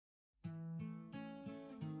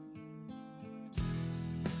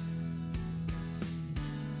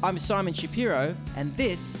I'm Simon Shapiro, and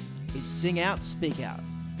this is Sing Out, Speak Out.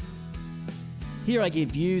 Here I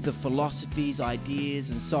give you the philosophies, ideas,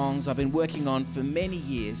 and songs I've been working on for many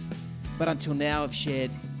years, but until now I've shared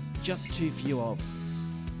just too few of,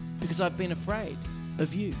 because I've been afraid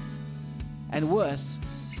of you. And worse,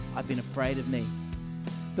 I've been afraid of me.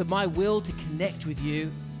 But my will to connect with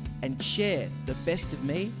you and share the best of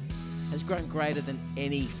me has grown greater than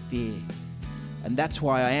any fear. And that's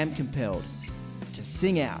why I am compelled to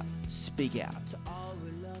sing out, speak out. To all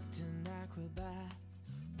reluctant acrobats,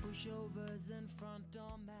 pushovers and front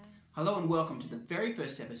door mats. Hello and welcome to the very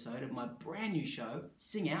first episode of my brand new show,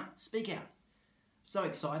 Sing Out, Speak Out. So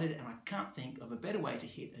excited, and I can't think of a better way to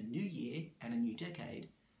hit a new year and a new decade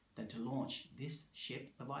than to launch this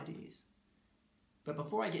ship of ideas. But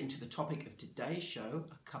before I get into the topic of today's show,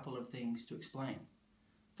 a couple of things to explain.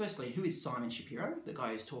 Firstly, who is Simon Shapiro, the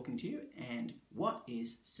guy who's talking to you, and what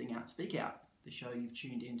is Sing Out, Speak Out, the show you've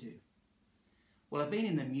tuned into? Well, I've been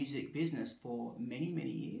in the music business for many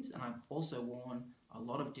years, and I've also worn a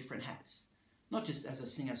lot of different hats. Not just as a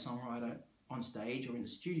singer-songwriter on stage or in the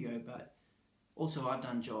studio, but also I've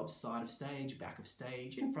done jobs side of stage, back of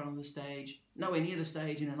stage, in front of the stage, nowhere near the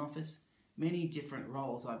stage in an office. Many different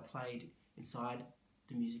roles I've played inside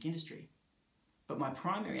the music industry. But my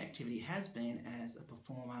primary activity has been as a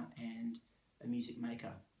performer and a music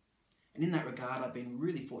maker. And in that regard, I've been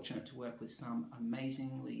really fortunate to work with some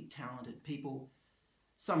amazingly talented people,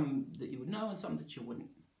 some that you would know and some that you wouldn't.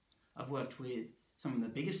 I've worked with some of the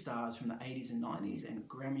biggest stars from the 80s and 90s and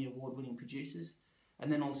Grammy award-winning producers,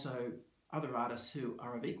 and then also other artists who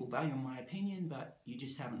are of equal value in my opinion, but you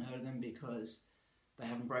just haven't heard of them because they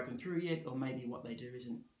haven't broken through yet, or maybe what they do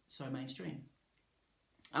isn't so mainstream.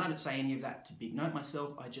 And I don't say any of that to big note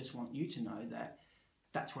myself. I just want you to know that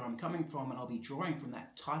that's where I'm coming from, and I'll be drawing from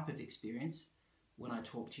that type of experience when I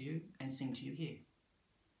talk to you and sing to you here.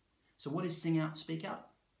 So what is Sing Out, Speak Out?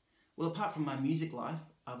 Well, apart from my music life,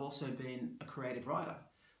 I've also been a creative writer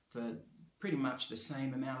for pretty much the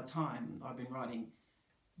same amount of time. I've been writing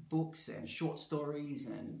books and short stories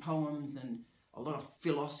and poems and a lot of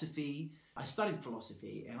philosophy. I studied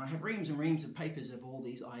philosophy, and I have reams and reams of papers of all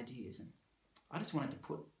these ideas. And I just wanted to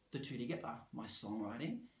put the two together, my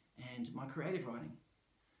songwriting and my creative writing.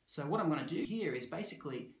 So what I'm going to do here is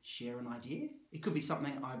basically share an idea. It could be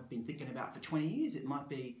something I've been thinking about for 20 years. It might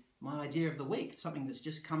be my idea of the week, something that's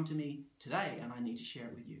just come to me today and I need to share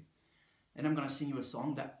it with you. And I'm going to sing you a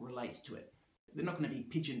song that relates to it. They're not going to be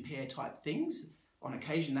pigeon pair type things. On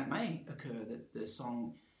occasion that may occur, that the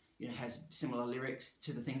song has similar lyrics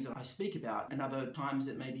to the things that I speak about, and other times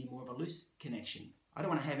it may be more of a loose connection. I don't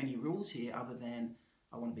want to have any rules here other than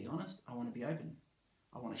I want to be honest, I want to be open.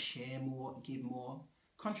 I want to share more, give more,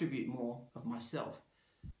 contribute more of myself.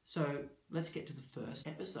 So let's get to the first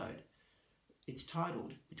episode. It's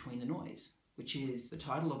titled Between the Noise, which is the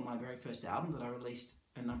title of my very first album that I released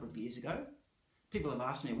a number of years ago. People have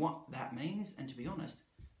asked me what that means, and to be honest,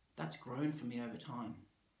 that's grown for me over time.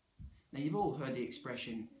 Now, you've all heard the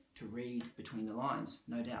expression to read between the lines,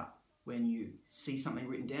 no doubt. When you see something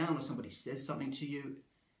written down or somebody says something to you,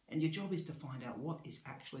 and your job is to find out what is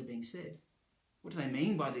actually being said. What do they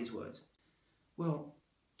mean by these words? Well,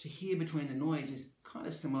 to hear between the noise is kind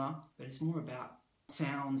of similar, but it's more about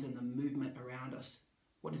sounds and the movement around us.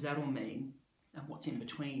 What does that all mean? And what's in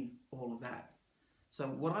between all of that? So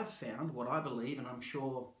what I've found, what I believe, and I'm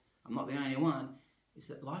sure I'm not the only one, is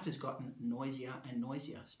that life has gotten noisier and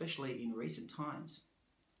noisier, especially in recent times.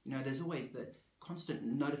 There's always the constant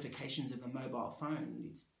notifications of the mobile phone.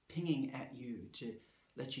 It's pinging at you to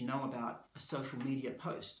let you know about a social media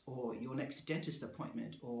post or your next dentist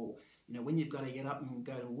appointment, or when you've got to get up and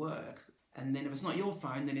go to work. And then if it's not your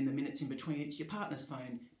phone, then in the minutes in between, it's your partner's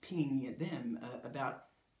phone pinging at them about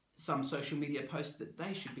some social media post that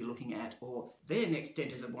they should be looking at, or their next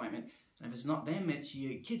dentist appointment. And if it's not them, it's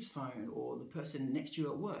your kid's phone, or the person next to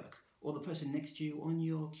you at work, or the person next to you on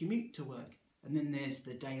your commute to work. And then there's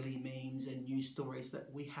the daily memes and news stories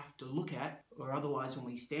that we have to look at, or otherwise when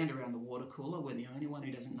we stand around the water cooler, we're the only one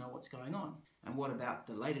who doesn't know what's going on. And what about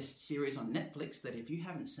the latest series on Netflix that if you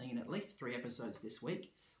haven't seen at least 3 episodes this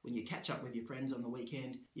week, when you catch up with your friends on the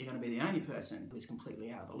weekend, you're going to be the only person who's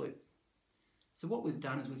completely out of the loop. So what we've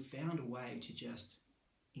done is we've found a way to just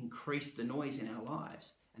increase the noise in our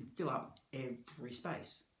lives and fill up every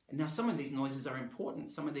space. And now some of these noises are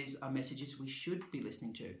important. Some of these are messages we should be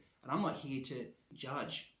listening to. And I'm not here to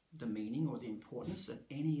judge the meaning or the importance of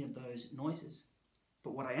any of those noises.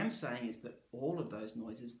 But what I am saying is that all of those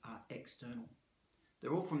noises are external.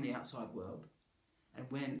 They're all from the outside world. And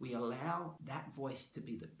when we allow that voice to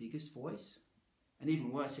be the biggest voice, and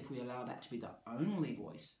even worse, if we allow that to be the only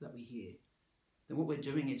voice that we hear, then what we're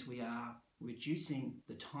doing is we are reducing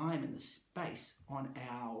the time and the space on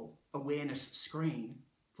our awareness screen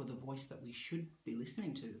for the voice that we should be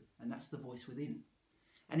listening to, and that's the voice within.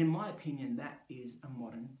 And in my opinion, that is a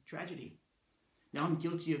modern tragedy. Now, I'm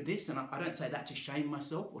guilty of this, and I don't say that to shame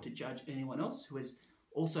myself or to judge anyone else who has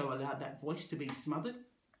also allowed that voice to be smothered.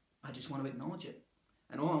 I just want to acknowledge it.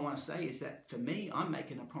 And all I want to say is that for me, I'm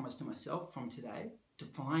making a promise to myself from today to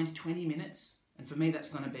find 20 minutes, and for me that's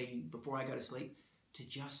going to be before I go to sleep, to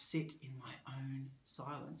just sit in my own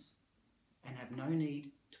silence and have no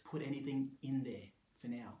need to put anything in there for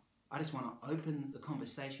now. I just want to open the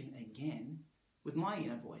conversation again with my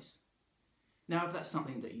inner voice. Now, if that's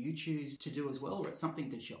something that you choose to do as well, or it's something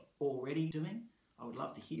that you're already doing, I would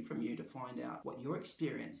love to hear from you to find out what your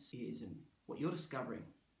experience is and what you're discovering.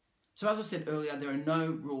 So as I said earlier, there are no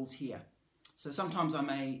rules here. So sometimes I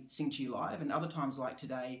may sing to you live, and other times like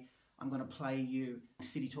today, I'm going to play you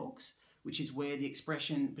City Talks, which is where the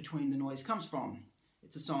expression Between the Noise comes from.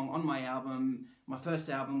 It's a song on my album, my first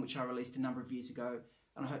album, which I released a number of years ago,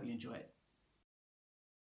 and I hope you enjoy it.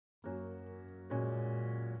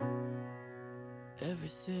 Every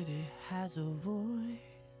city has a voice.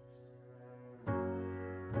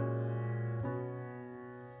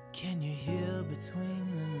 Can you hear between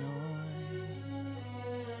the noise?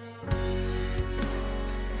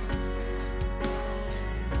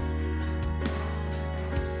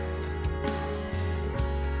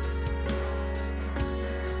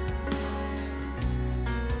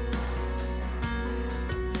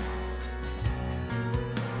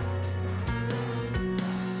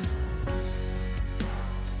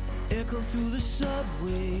 Echo through the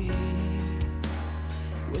subway,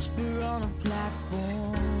 whisper on a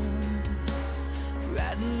platform,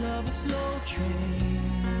 rattle of a slow train,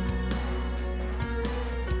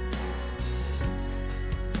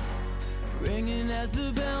 ringing as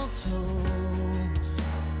the bell tolls,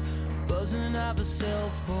 buzzing of the cell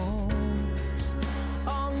phones,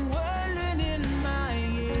 all whirling in my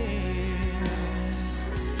ears.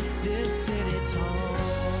 This city talks.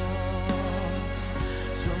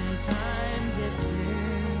 Sometimes it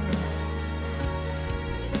sings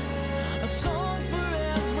a song for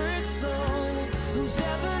every soul who's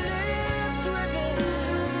ever lived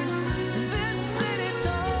within. This city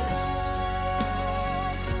talks.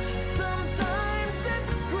 Sometimes it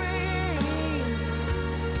screams.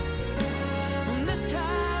 And this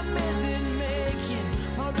time, is it making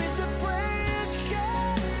or is it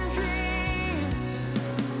breaking dreams?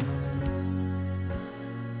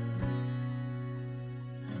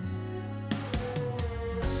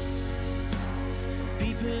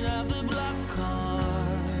 Beeping of the block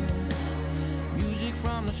cars, music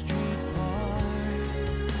from the street bars,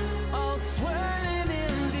 all swirling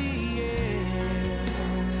in the air,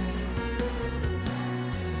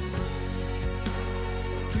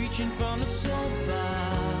 preaching from the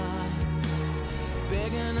soapbox,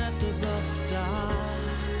 begging at the bus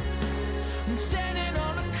stops. I'm standing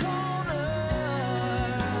on a corner.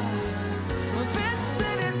 This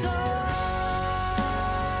city talks.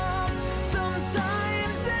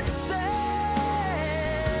 Sometimes it sings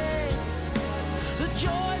the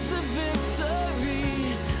joys of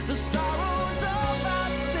victory, the sorrows of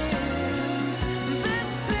our sins. This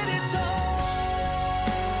city talks.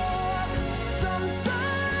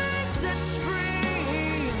 Sometimes it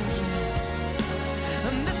screams.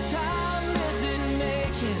 And this time, is it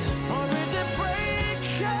making or is it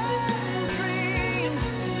breaking dreams?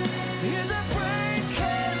 Is it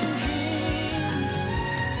breaking dreams?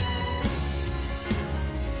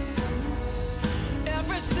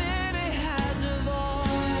 Every city has a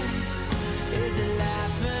voice. Is it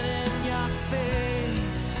laughing in your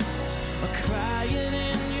face or crying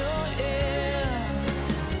in your ear?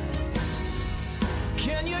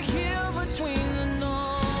 Can you hear between the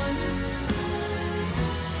noise?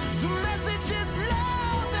 The message is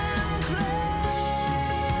loud and clear.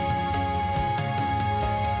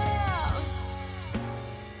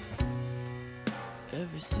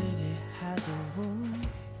 Every city has a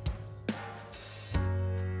voice.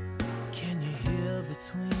 Can you hear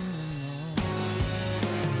between the noise?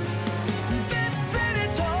 This city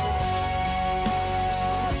talks.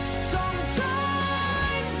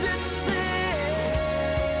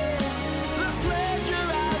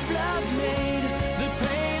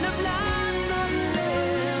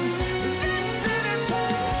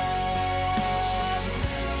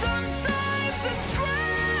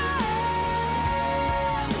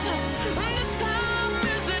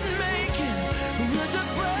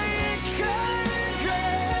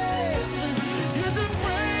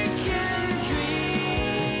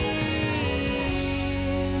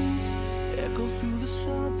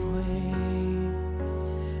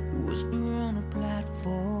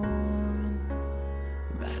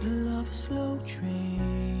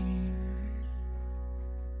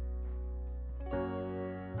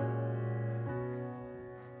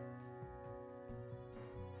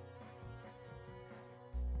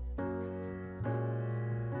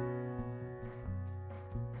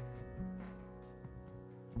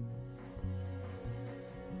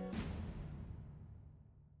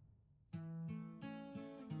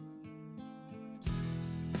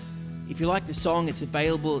 If you like the song, it's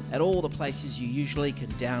available at all the places you usually can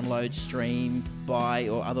download, stream, buy,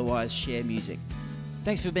 or otherwise share music.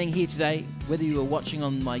 Thanks for being here today. Whether you are watching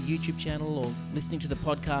on my YouTube channel or listening to the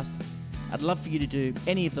podcast, I'd love for you to do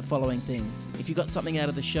any of the following things. If you got something out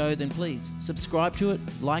of the show, then please subscribe to it,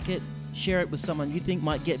 like it, share it with someone you think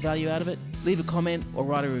might get value out of it, leave a comment or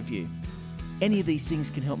write a review. Any of these things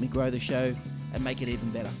can help me grow the show and make it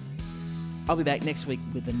even better. I'll be back next week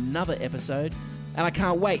with another episode, and I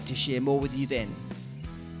can't wait to share more with you then.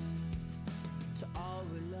 To all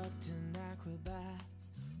reluctant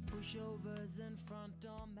acrobats, pushovers and front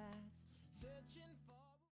door mats, searching